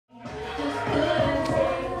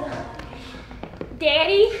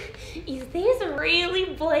Daddy, is this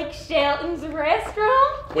really Blake Shelton's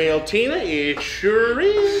restaurant? Well, Tina, it sure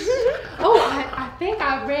is. Oh, I think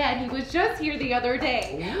I read he was just here the other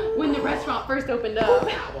day when the restaurant first opened up.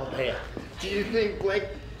 Well, there. Do you think Blake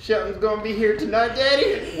Shelton's gonna be here tonight,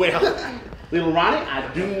 Daddy? Well, little Ronnie, I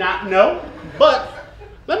do not know, but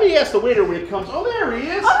let me ask the waiter when he comes. Oh, there he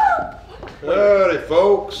is. Howdy,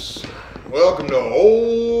 folks. Welcome to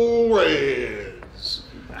Ole Red's.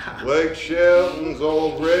 Blake Shelton's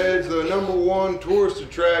Ole Red's the #1 tourist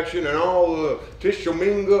attraction in all of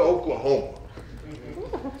Tishomingo, Oklahoma.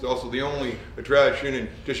 It's also the only attraction in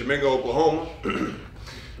Tishomingo, Oklahoma. Can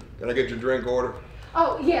I get your drink order?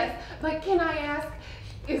 Oh, yes, but can I ask,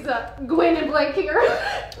 is Gwen and Blake here?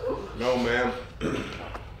 No, ma'am.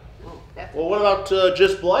 Well, what about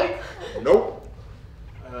just Blake? Nope.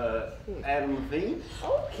 Adam Levine?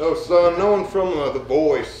 No, son, no one from The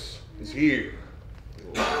Voice is here.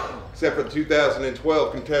 Except for the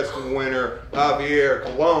 2012 contestant winner, Javier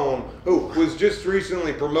Colon, who was just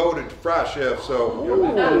recently promoted to fry chef, so.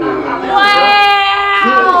 Wow!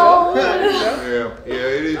 Yeah,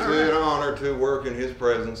 it is an honor to work in his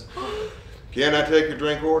presence. Can I take your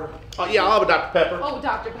drink order? Oh, yeah, I'll have a Dr. Pepper. Oh,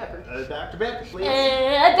 Dr. Pepper. Dr. Pepper, please.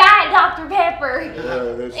 A Diet Dr. Pepper.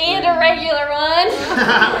 And a regular one.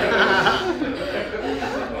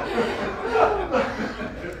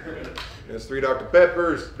 There's 3 Dr.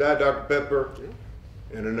 Peppers, Diet Dr. Pepper,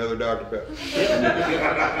 and another Dr. Pepper.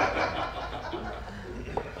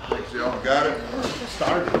 Thanks, y'all. Got it?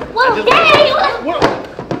 Well, Daddy, what?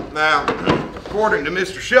 Now, according to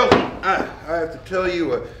Mr. Shelton, I have to tell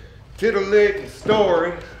you a titillating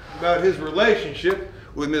story about his relationship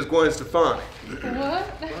with Miss Gwen Stefani. What?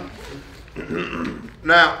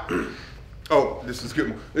 Now, oh, this is a good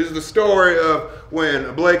one. This is the story of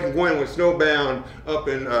when Blake and Gwen were snowbound up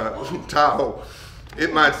in Tahoe.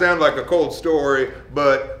 It might sound like a cold story,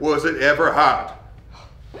 but was it ever hot?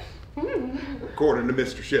 According to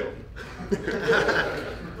Mr. Shelton.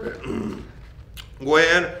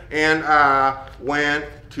 Gwen and I went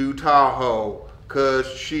to Tahoe because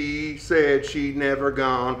she said she'd never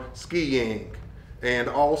gone skiing and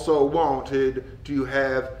also wanted to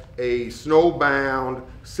have a snowbound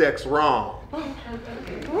sex rom.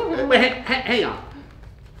 Wait, hang on.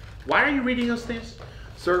 Why are you reading us this?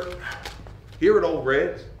 Sir, here at Ole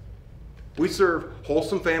Red's, we serve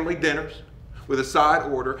wholesome family dinners with a side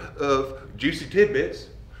order of juicy tidbits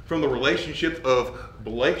from the relationship of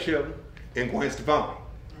Blake Shelton and Gwen Stefani.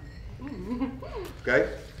 Okay?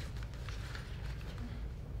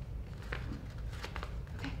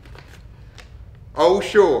 Oh,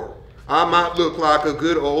 sure, I might look like a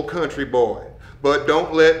good old country boy, but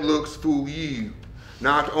don't let looks fool you.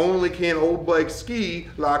 Not only can old Blake ski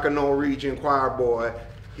like a Norwegian choir boy,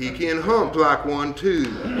 he can hump like one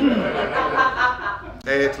too.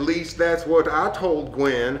 At least that's what I told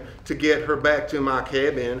Gwen to get her back to my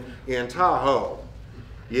cabin in Tahoe.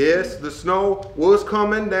 Yes, the snow was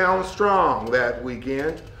coming down strong that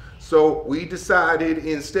weekend, so we decided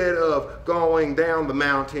instead of going down the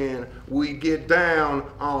mountain, we'd get down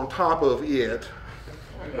on top of it.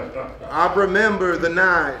 I remember the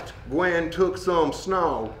night Gwen took some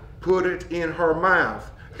snow, put it in her mouth,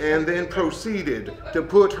 and then proceeded to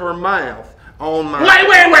put her mouth on my... Wait.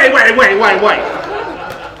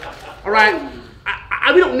 All right,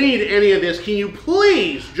 we don't need any of this. Can you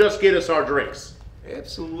please just get us our drinks?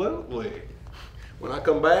 Absolutely. When I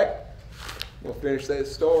come back, we'll finish that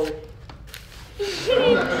story.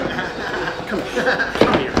 Come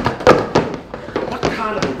here. What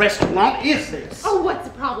kind of a restaurant is this? Oh, what's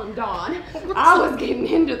the problem, Dawn? I was getting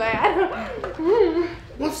into that.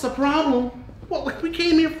 What's the problem? Well, we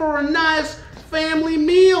came here for a nice family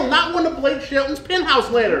meal, not one of Blake Shelton's penthouse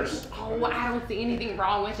letters. Oh, I don't see anything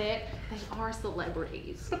wrong with it. They are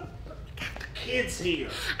celebrities. Got the kids here.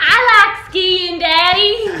 I like skiing,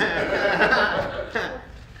 Daddy.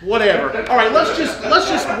 Whatever. All right, let's just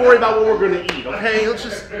worry about what we're gonna eat, okay? Let's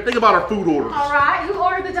just think about our food orders. All right, who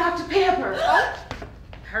ordered the Dr. Pepper? Oh,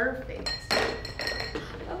 perfect.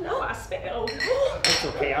 Oh no, I spilled. It's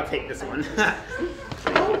okay, I'll take this one.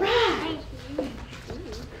 All right.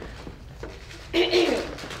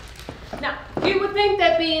 Now, you would think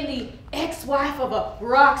that being the ex-wife of a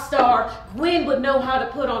rock star, Gwen would know how to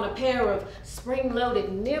put on a pair of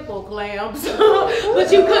spring-loaded nipple clamps, but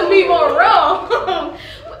you couldn't be more wrong.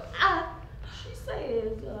 She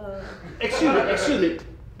says, Excuse me.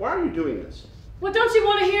 Why are you doing this? well, don't you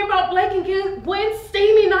want to hear about Blake and Gwen's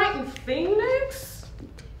steamy night in Phoenix?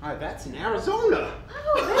 That's in Arizona.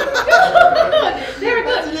 Oh, very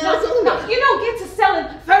good. That's in Arizona. Now, you don't get to selling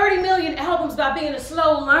 30 million albums by being a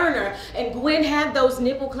slow learner. And Gwen had those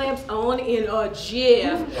nipple clamps on in a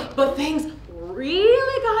jiff. But things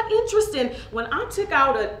really got interesting when I took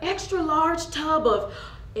out an extra large tub of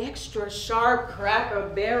extra sharp Cracker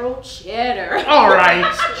Barrel cheddar. All right,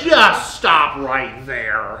 just stop right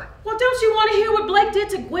there. Well, don't you want to hear what Blake did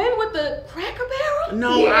to Gwen with the Cracker Barrel?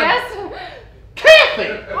 No, Yes. Kathy!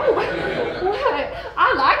 Oh, what?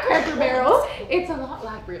 I like Cracker Barrels. It's a lot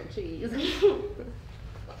like real cheese.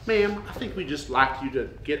 Ma'am, I think we'd just like you to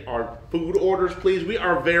get our food orders, please. We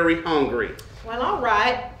are very hungry. Well, all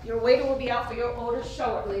right. Your waiter will be out for your order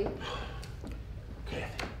shortly.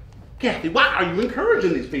 Kathy, why are you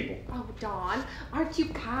encouraging these people? Oh, Dawn, aren't you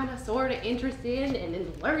kind of sort of interested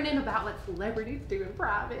in learning about what celebrities do in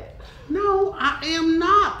private? No, I am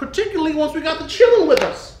not, particularly once we got the chillin' with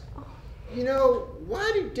us. You know, why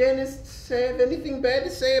do dentists have anything bad to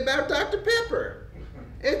say about Dr. Pepper?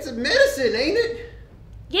 It's a medicine, ain't it?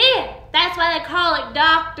 Yeah, that's why they call it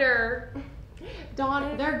doctor.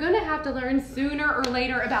 Dawn, they're gonna have to learn sooner or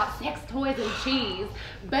later about sex toys and cheese.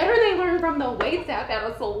 Better they learn from the waitstaff at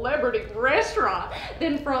a celebrity restaurant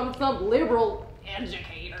than from some liberal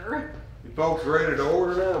educator. You folks ready to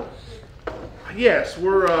order now? Yes,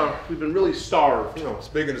 we've been really starved. You know,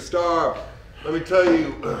 speaking of starved, let me tell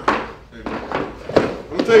you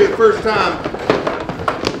the first time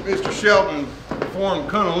Mr. Shelton performed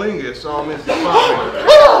cunnilingus on Mrs. Stefani.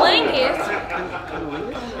 Lingus?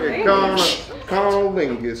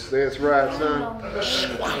 Cunnilingus, that's right, son.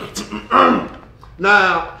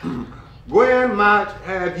 Now, Gwen might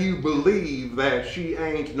have you believe that she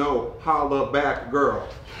ain't no holla back girl.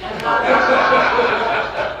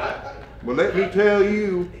 But let me tell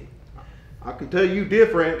you, I can tell you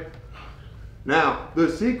different. Now, the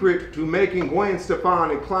secret to making Gwen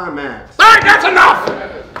Stefani climax. All right, that's enough!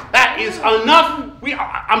 That is enough.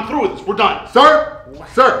 I'm through with this. We're done.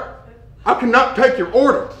 Sir, I cannot take your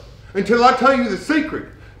order until I tell you the secret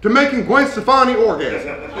to making Gwen Stefani orgasm.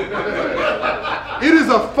 It is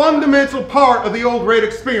a fundamental part of the Ole Red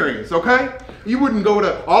experience, okay? You wouldn't go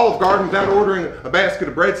to Olive Garden without ordering a basket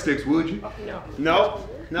of breadsticks, would you? No,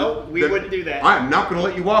 we wouldn't do that. I am not going to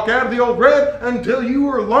let you walk out of the Ole Red until you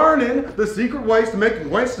are learning the secret ways to make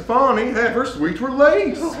Gwen Stefani have her sweet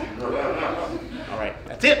release. All right,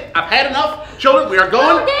 that's it. I've had enough. Children, we are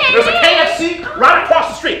going. Okay. There's a KFC right across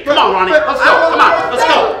the street. Come on, Ronnie. Let's go. Come on, let's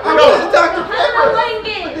go. We're going. Dr. Pepper!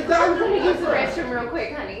 Lingus. I'm gonna use the restroom real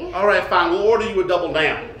quick, honey. All right, fine. We'll order you a double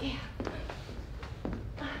down.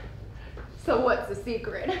 So what's the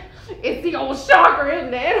secret? It's the old shocker,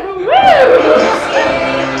 isn't it? Woo!